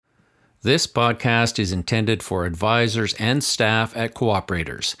This podcast is intended for advisors and staff at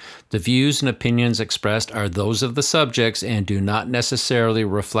cooperators. The views and opinions expressed are those of the subjects and do not necessarily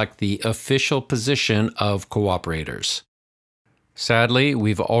reflect the official position of cooperators. Sadly,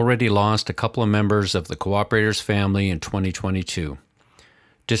 we've already lost a couple of members of the cooperators family in 2022.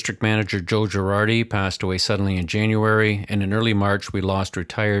 District Manager Joe Girardi passed away suddenly in January, and in early March we lost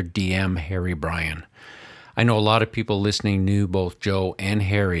retired DM Harry Bryan. I know a lot of people listening knew both Joe and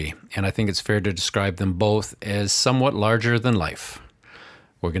Harry, and I think it's fair to describe them both as somewhat larger than life.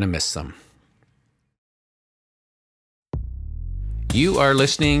 We're going to miss them. You are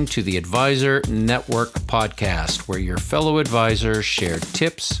listening to the Advisor Network podcast, where your fellow advisors share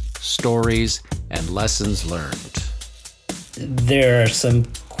tips, stories, and lessons learned. There are some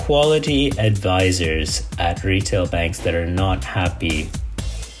quality advisors at retail banks that are not happy,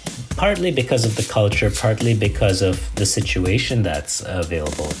 partly because of the culture, partly because of the situation that's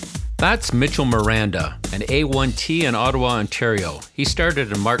available. That's Mitchell Miranda, an A1T in Ottawa, Ontario. He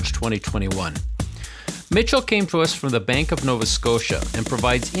started in March 2021. Mitchell came to us from the Bank of Nova Scotia and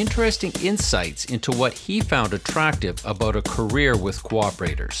provides interesting insights into what he found attractive about a career with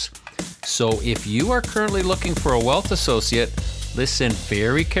cooperators. So if you are currently looking for a wealth associate, listen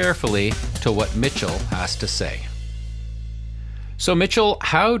very carefully to what Mitchell has to say. So Mitchell,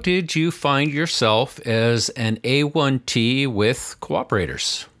 how did you find yourself as an A1T with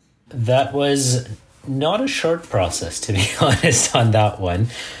cooperators? That was not a short process, to be honest, on that one.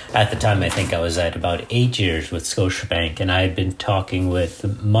 At the time, I think I was at about 8 years with Scotiabank, and I had been talking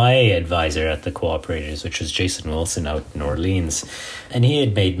with my advisor at the cooperators, which was Jason Wilson out in Orleans. And he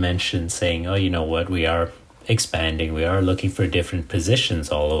had made mention saying, oh, you know what, we are expanding. We are looking for different positions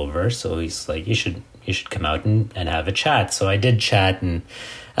all over. So he's like, you should come out and have a chat. So I did chat, and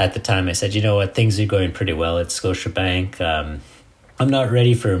at the time I said, you know what, things are going pretty well at Scotiabank. I'm not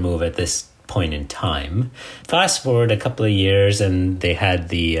ready for a move at this point in time. Fast forward a couple of years, and they had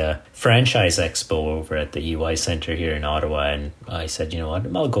the franchise expo over at the EY Centre here in Ottawa, and I said, you know what,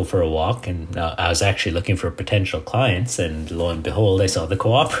 I'll go for a walk. And I was actually looking for potential clients, and lo and behold, I saw the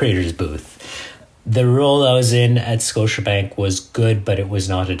cooperators booth. The role I was in at Scotiabank was good, but it was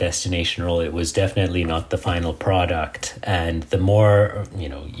not a destination role. It was definitely not the final product. And the more,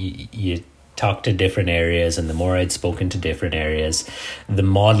 you talk to different areas, and the more I'd spoken to different areas, the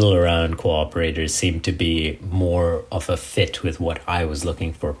model around cooperators seemed to be more of a fit with what I was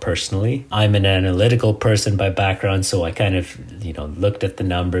looking for personally. I'm an analytical person by background, so I kind of, looked at the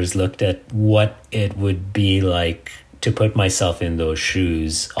numbers, looked at what it would be like to put myself in those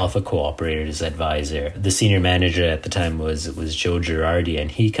shoes of a cooperator's advisor. The senior manager at the time was Joe Girardi,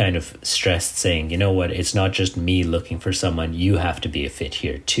 and he kind of stressed saying, you know what, it's not just me looking for someone, you have to be a fit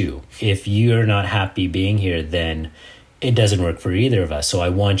here too. If you're not happy being here, then it doesn't work for either of us. So I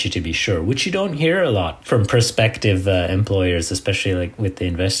want you to be sure, which you don't hear a lot from prospective employers, especially like with the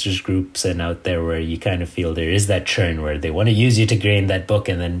investors groups and out there, where you kind of feel there is that churn where they want to use you to grain that book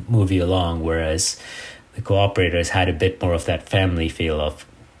and then move you along. Whereas the cooperators had a bit more of that family feel of,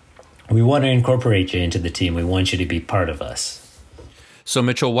 we want to incorporate you into the team. We want you to be part of us. So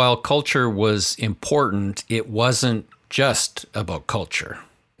Mitchell, while culture was important, it wasn't just about culture.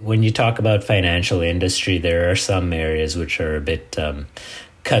 When you talk about financial industry, there are some areas which are a bit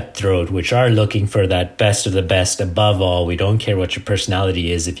cutthroat, which are looking for that best of the best. Above all, we don't care what your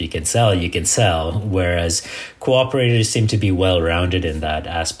personality is. If you can sell, you can sell. Whereas cooperators seem to be well-rounded in that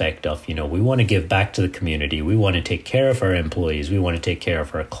aspect of, we want to give back to the community. We want to take care of our employees. We want to take care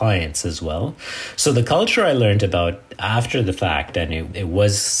of our clients as well. So the culture I learned about after the fact, and it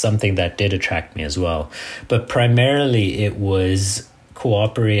was something that did attract me as well. But primarily it was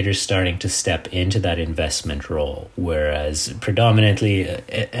cooperators starting to step into that investment role, whereas predominantly,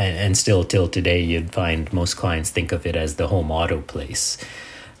 and still till today, you'd find most clients think of it as the home auto place.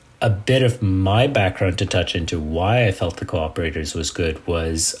 A bit of my background to touch into why I felt the cooperators was good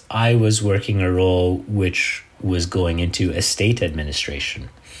was I was working a role which was going into estate administration.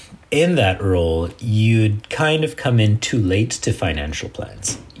 In that role, you'd kind of come in too late to financial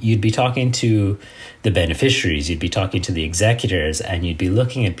plans. You'd be talking to the beneficiaries, you'd be talking to the executors, and you'd be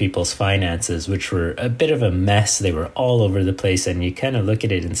looking at people's finances, which were a bit of a mess. They were all over the place, and you kind of look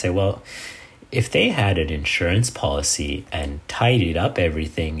at it and say, well, if they had an insurance policy and tidied up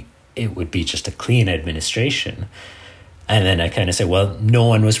everything, it would be just a clean administration. And then I kind of say, well, no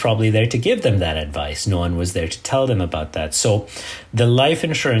one was probably there to give them that advice. No one was there to tell them about that. So the life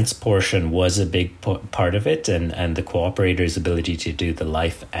insurance portion was a big part of it. And the cooperator's ability to do the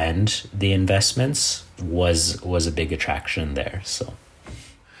life and the investments was a big attraction there. So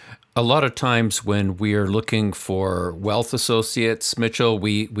A lot of times when we are looking for wealth associates, Mitchell,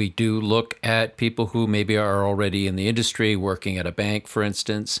 we do look at people who maybe are already in the industry, working at a bank, for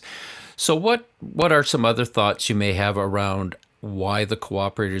instance. So what are some other thoughts you may have around why the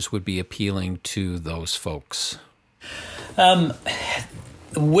cooperators would be appealing to those folks?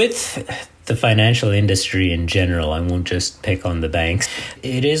 With the financial industry in general, I won't just pick on the banks.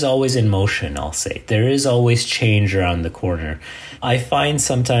 It is always in motion, I'll say. There is always change around the corner. I find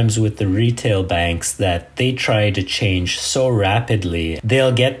sometimes with the retail banks that they try to change so rapidly,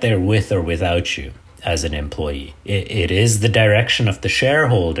 they'll get there with or without you as an employee. It is the direction of the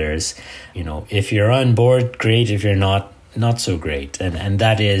shareholders. If you're on board, great. If you're not so great. And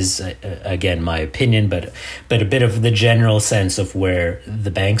that is, again, my opinion, but a bit of the general sense of where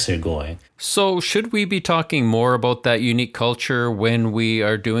the banks are going. So should we be talking more about that unique culture when we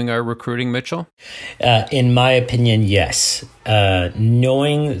are doing our recruiting, Mitchell? In my opinion, yes.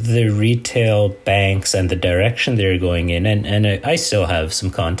 Knowing the retail banks and the direction they're going in, and I still have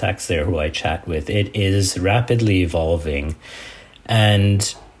some contacts there who I chat with, it is rapidly evolving.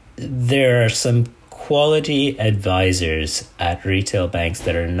 And there are some quality advisors at retail banks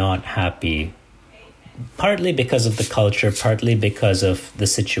that are not happy, partly because of the culture, partly because of the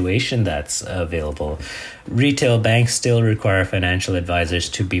situation that's available. Retail banks still require financial advisors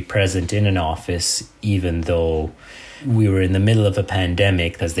to be present in an office, even though we were in the middle of a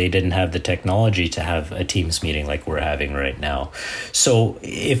pandemic, because they didn't have the technology to have a Teams meeting like we're having right now. So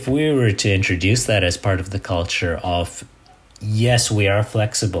if we were to introduce that as part of the culture of, yes, we are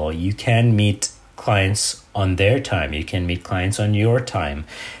flexible, you can meet clients on their time, you can meet clients on your time,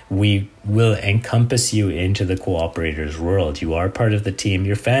 we will encompass you into the cooperators world. You are part of the team,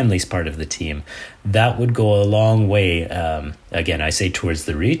 your family's part of the team. That would go a long way, again, I say towards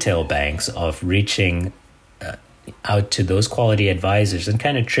the retail banks, of reaching out to those quality advisors and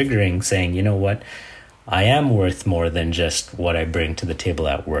kind of triggering, saying, you know what, I am worth more than just what I bring to the table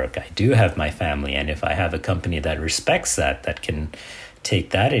at work. I do have my family, and if I have a company that respects that can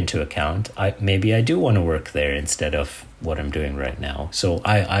take that into account, maybe I do want to work there instead of what I'm doing right now. So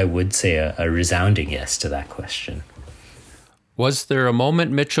I would say a resounding yes to that question. Was there a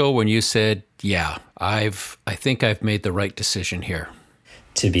moment, Mitchell, when you said, yeah, I think I've made the right decision here?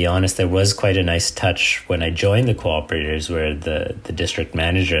 To be honest, there was quite a nice touch when I joined the cooperators, where the district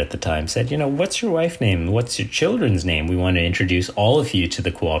manager at the time said, what's your wife's name? What's your children's name? We want to introduce all of you to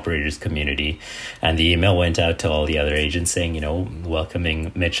the cooperators community. And the email went out to all the other agents saying,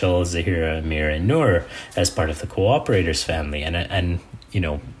 welcoming Mitchell, Zahira, Amir, and Noor as part of the cooperators family. And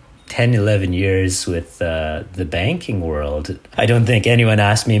 10, 11 years with the banking world, I don't think anyone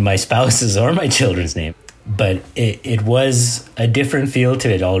asked me my spouse's or my children's name. But it was a different feel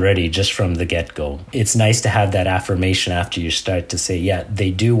to it already just from the get-go. It's nice to have that affirmation after you start to say, yeah, they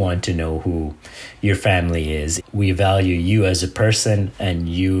do want to know who your family is. We value you as a person and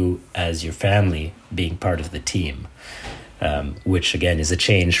you as your family being part of the team, which again is a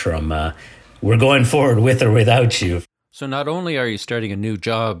change from we're going forward with or without you. So not only are you starting a new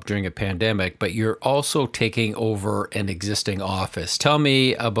job during a pandemic, but you're also taking over an existing office. Tell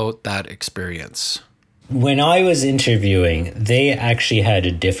me about that experience. When I was interviewing, they actually had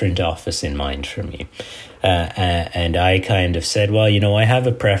a different office in mind for me. And I kind of said, well, I have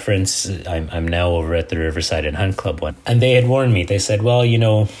a preference. I'm now over at the Riverside and Hunt Club one. And they had warned me. They said,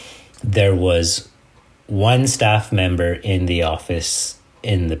 well, there was one staff member in the office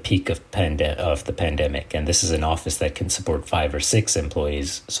in the peak of the pandemic. And this is an office that can support 5 or 6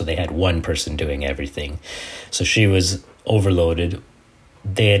 employees. So they had one person doing everything. So she was overloaded.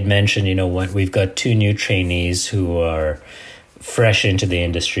 They had mentioned, we've got 2 new trainees who are fresh into the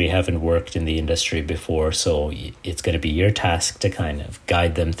industry, haven't worked in the industry before. So it's going to be your task to kind of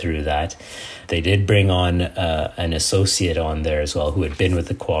guide them through that. They did bring on an associate on there as well, who had been with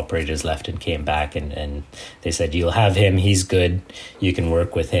the cooperators, left and came back. And they said, you'll have him. He's good. You can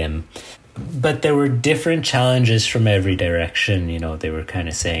work with him. But there were different challenges from every direction. They were kind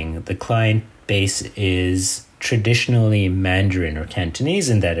of saying the client base is traditionally Mandarin or Cantonese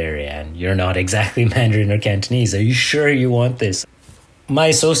in that area, and you're not exactly Mandarin or Cantonese. Are you sure you want this? My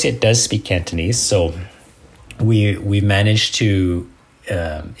associate does speak Cantonese, so we managed to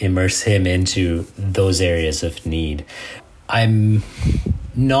immerse him into those areas of need. I'm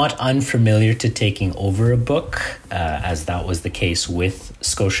not unfamiliar to taking over a book, as that was the case with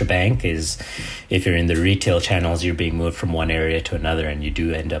Scotiabank. Is if you're in the retail channels, you're being moved from one area to another, and you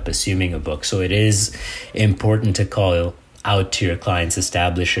do end up assuming a book. So it is important to call out to your clients,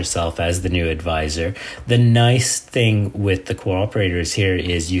 establish yourself as the new advisor. The nice thing with the cooperators here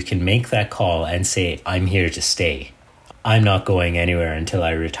is you can make that call and say, I'm here to stay. I'm not going anywhere until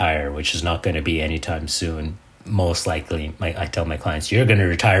I retire, which is not going to be anytime soon. Most likely, I tell my clients, you're going to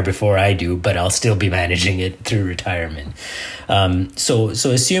retire before I do, but I'll still be managing it through retirement. So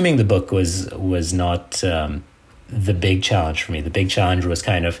assuming the book was not the big challenge for me. The big challenge was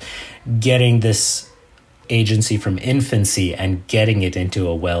kind of getting this agency from infancy and getting it into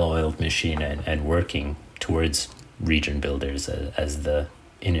a well-oiled machine and working towards region builders as the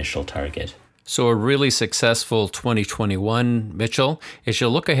initial target. So a really successful 2021, Mitchell. As you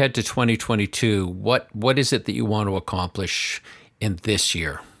look ahead to 2022, what is it that you want to accomplish in this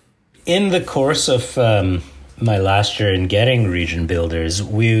year? In the course of my last year in getting region builders,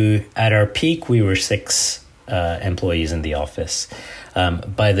 at our peak, we were 6 employees in the office.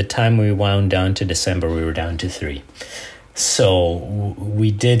 By the time we wound down to December, we were down to 3. So we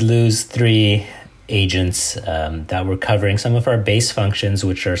did lose 3 agents that were covering some of our base functions,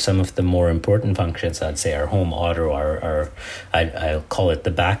 which are some of the more important functions. I'd say our home auto, I'll call it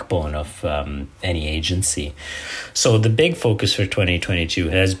the backbone of any agency. So the big focus for 2022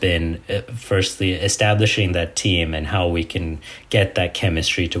 has been, firstly, establishing that team and how we can get that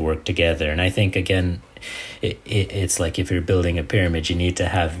chemistry to work together. And I think, again, it's like if you're building a pyramid, you need to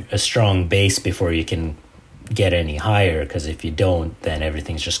have a strong base before you can get any higher, because if you don't, then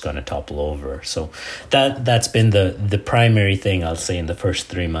everything's just going to topple over. So that's been the primary thing, I'll say, in the first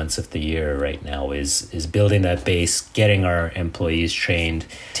 3 months of the year right now is building that base, getting our employees trained,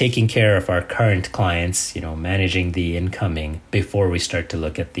 taking care of our current clients, managing the incoming before we start to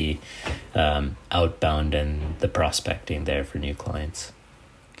look at the outbound and the prospecting there for new clients.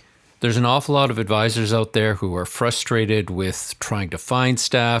 There's an awful lot of advisors out there who are frustrated with trying to find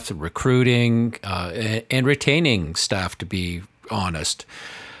staff, recruiting, and retaining staff, to be honest.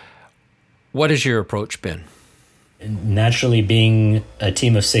 What has your approach been? Naturally, being a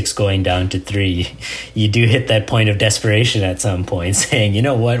team of 6 going down to 3, you do hit that point of desperation at some point, saying, you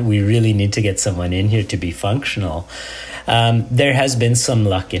know what, we really need to get someone in here to be functional. There has been some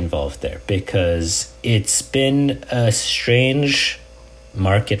luck involved there, because it's been a strange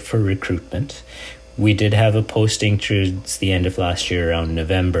market for recruitment. We did have a posting towards the end of last year around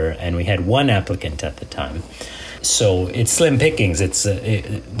November, and we had 1 applicant at the time. So it's slim pickings. It's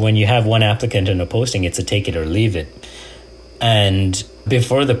when you have 1 applicant in a posting, it's a take it or leave it. And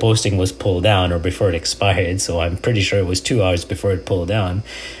before the posting was pulled down, or before it expired, so I'm pretty sure it was 2 hours before it pulled down,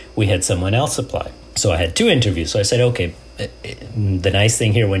 we had someone else apply. So I had 2 interviews. So I said, okay, the nice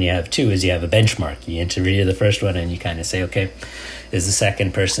thing here when you have 2 is you have a benchmark. You interview the first one and you kind of say, okay, is the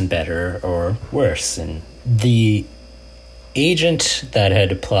second person better or worse? And the agent that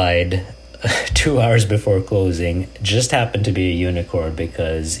had applied 2 hours before closing just happened to be a unicorn,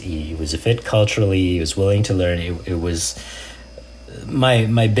 because he was a fit culturally, he was willing to learn. It was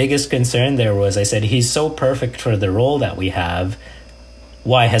my biggest concern there was, I said, he's so perfect for the role that we have.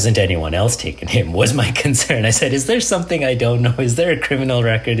 Why hasn't anyone else taken him, was my concern. I said, is there something I don't know? Is there a criminal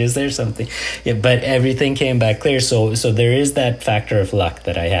record? Is there something? Yeah, but everything came back clear. So there is that factor of luck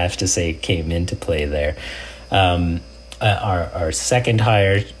that I have to say came into play there. Our second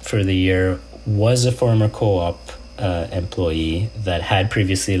hire for the year was a former co-op employee that had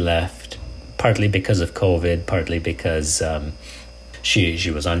previously left, partly because of COVID, partly because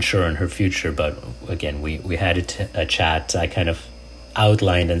she was unsure on her future. But again, we had a chat. I kind of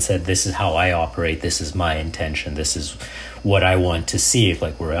outlined and said, this is how I operate, this is my intention, this is what I want to see.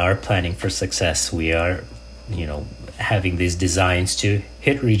 Like, we are planning for success, we are having these designs to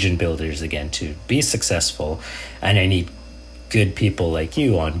hit region builders again, to be successful, and I need good people like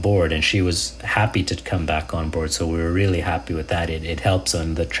you on board. And she was happy to come back on board, so we were really happy with that. It helps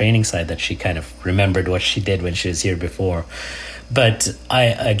on the training side that she kind of remembered what she did when she was here before. But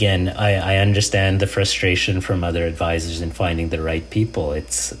I understand the frustration from other advisors in finding the right people.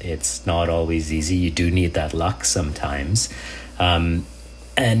 It's not always easy. You do need that luck sometimes.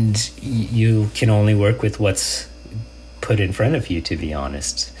 And you can only work with what's put in front of you, to be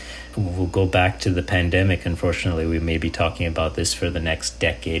honest. We'll go back to the pandemic. Unfortunately, we may be talking about this for the next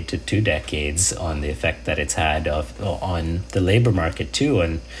decade to 2 decades, on the effect that it's had on the labor market too,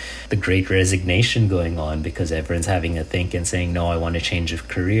 and the great resignation going on, because everyone's having a think and saying, no, I want a change of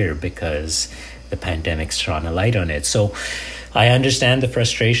career, because the pandemic's shone a light on it. So I understand the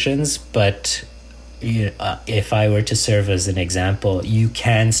frustrations, but if I were to serve as an example, you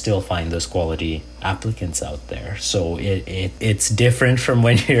can still find those quality applicants out there. So it's different from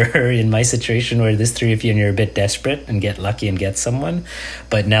when you're in my situation, where there's 3 of you and you're a bit desperate and get lucky and get someone.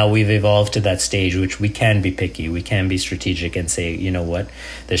 But now we've evolved to that stage which we can be picky, we can be strategic and say, you know what,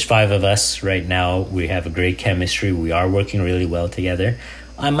 there's 5 of us right now, we have a great chemistry, we are working really well together.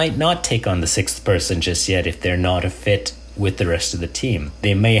 I might not take on the sixth person just yet if they're not a fit with the rest of the team.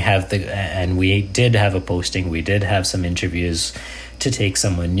 They may have and we did have a posting, we did have some interviews to take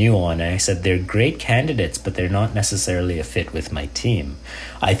someone new on, and I said they're great candidates, but they're not necessarily a fit with my team.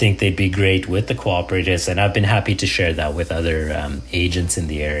 I think they'd be great with the cooperators, and I've been happy to share that with other agents in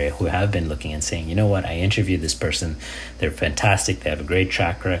the area who have been looking and saying, you know what, I interviewed this person, they're fantastic, they have a great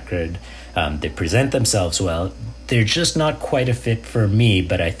track record, they present themselves well, they're just not quite a fit for me,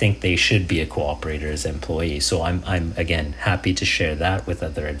 but I think they should be a cooperator's employee. So I'm again happy to share that with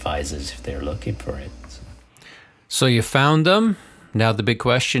other advisors if they're looking for it. So you found them. Now the big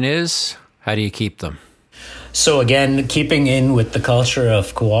question is, how do you keep them? So again, keeping in with the culture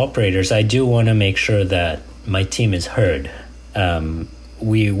of cooperators, I do want to make sure that my team is heard.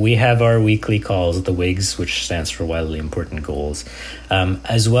 We have our weekly calls, the WIGs, which stands for Wildly Important Goals.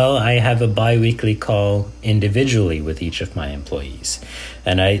 As well, I have a bi-weekly call individually with each of my employees.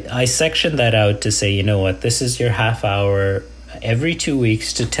 And I section that out to say, you know what, this is your half hour every 2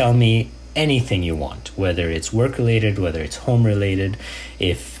 weeks to tell me anything you want, whether it's work-related, whether it's home-related.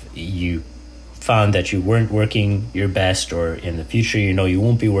 If you found that you weren't working your best, or in the future, you know, you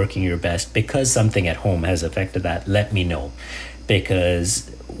won't be working your best because something at home has affected that, let me know.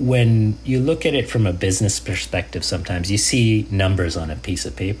 Because when you look at it from a business perspective, sometimes you see numbers on a piece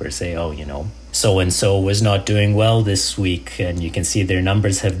of paper, say, oh, you know, so-and-so was not doing well this week, and you can see their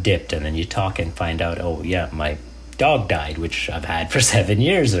numbers have dipped, and then you talk and find out, oh yeah, my dog died, which I've had for 7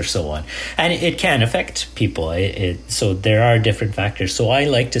 years or so on. And it can affect people. So there are different factors. So I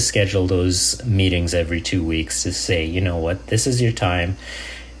like to schedule those meetings every 2 weeks to say, you know what, this is your time.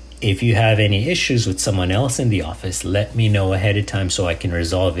 If you have any issues with someone else in the office, let me know ahead of time so I can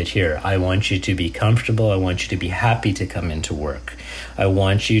resolve it here. I want you to be comfortable. I want you to be happy to come into work. I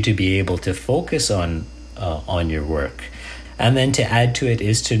want you to be able to focus on your work. And then to add to it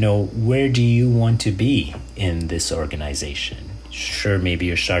is to know, where do you want to be in this organization? Sure, maybe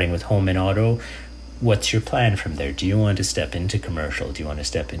you're starting with home and auto. What's your plan from there? Do you want to step into commercial? Do you want to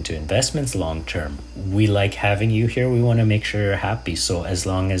step into investments long term? We like having you here. We want to make sure you're happy. So as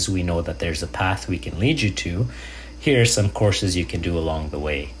long as we know that there's a path we can lead you to, here are some courses you can do along the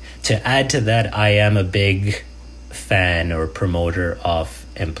way. To add to that, I am a big fan or promoter of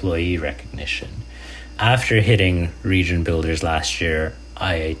employee recognition. After hitting Region Builders last year,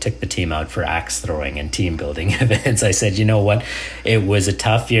 I took the team out for axe throwing and team building events. I said, you know what? It was a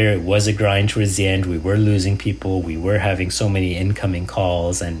tough year. It was a grind towards the end. We were losing people. We were having so many incoming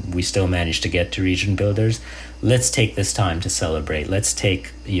calls, and we still managed to get to Region Builders. Let's take this time to celebrate. Let's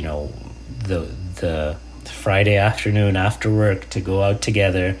take, you know, the Friday afternoon after work to go out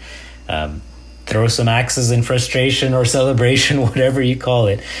together, throw some axes in frustration or celebration, whatever you call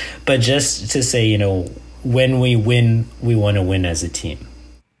it. But just to say, you know, when we win, we want to win as a team.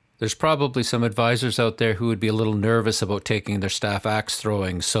 There's probably some advisors out there who would be a little nervous about taking their staff axe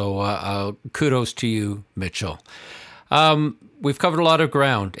throwing. So kudos to you, Mitchell. We've covered a lot of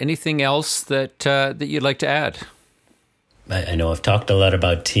ground. Anything else that you'd like to add? I know I've talked a lot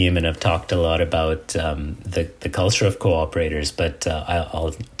about team, and I've talked a lot about the culture of cooperators, but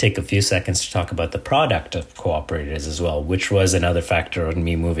I'll take a few seconds to talk about the product of cooperators as well, which was another factor on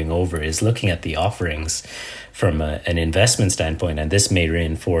me moving over, is looking at the offerings from an investment standpoint. And this may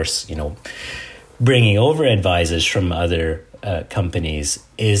reinforce, you know, bringing over advisors from other companies,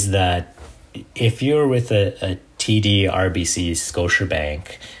 is that if you're with a TD, RBC,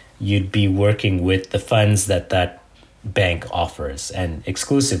 Scotiabank, you'd be working with the funds that bank offers, and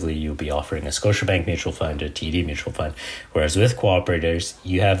exclusively you'll be offering a Scotiabank mutual fund, a TD mutual fund, whereas with cooperators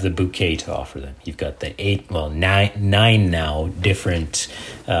you have the bouquet to offer them. You've got the nine now different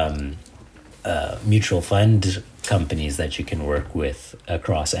mutual fund companies that you can work with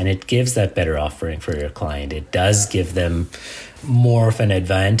across, and it gives that better offering for your client. It does give them more of an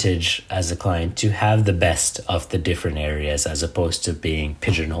advantage as a client to have the best of the different areas, as opposed to being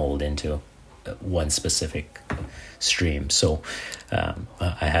pigeonholed into one specific stream. So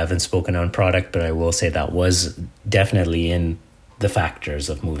I haven't spoken on product, but I will say that was definitely in the factors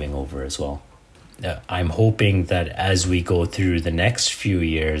of moving over as well. I'm hoping that as we go through the next few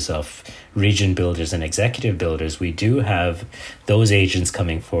years of region builders and executive builders, we do have those agents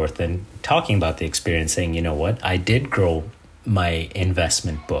coming forth and talking about the experience, saying, you know what, I did grow my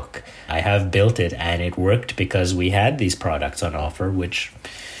investment book. I have built it, and it worked because we had these products on offer, which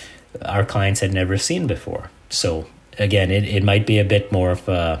our clients had never seen before. So again, it might be a bit more of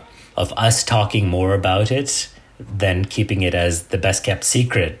us talking more about it than keeping it as the best kept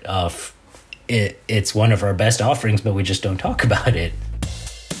secret of it's one of our best offerings, but we just don't talk about it.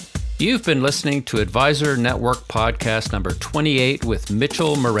 You've been listening to Advisor Network Podcast number 28 with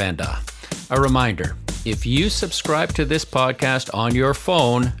Mitchell Miranda. A reminder, if you subscribe to this podcast on your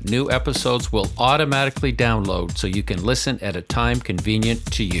phone, new episodes will automatically download so you can listen at a time convenient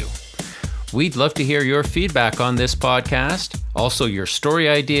to you. We'd love to hear your feedback on this podcast, also your story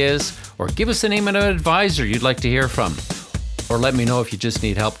ideas, or give us the name of an advisor you'd like to hear from. Or let me know if you just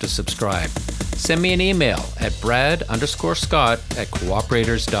need help to subscribe. Send me an email at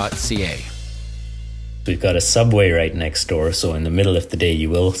brad_scott@cooperators.ca. We've got a Subway right next door, so in the middle of the day you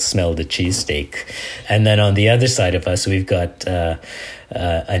will smell the cheesesteak. And then on the other side of us, we've got an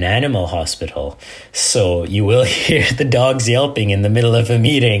animal hospital. So you will hear the dogs yelping in the middle of a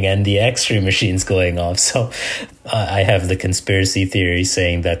meeting and the X-ray machines going off. So I have the conspiracy theory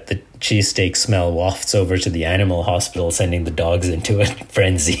saying that the cheesesteak smell wafts over to the animal hospital, sending the dogs into a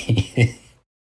frenzy.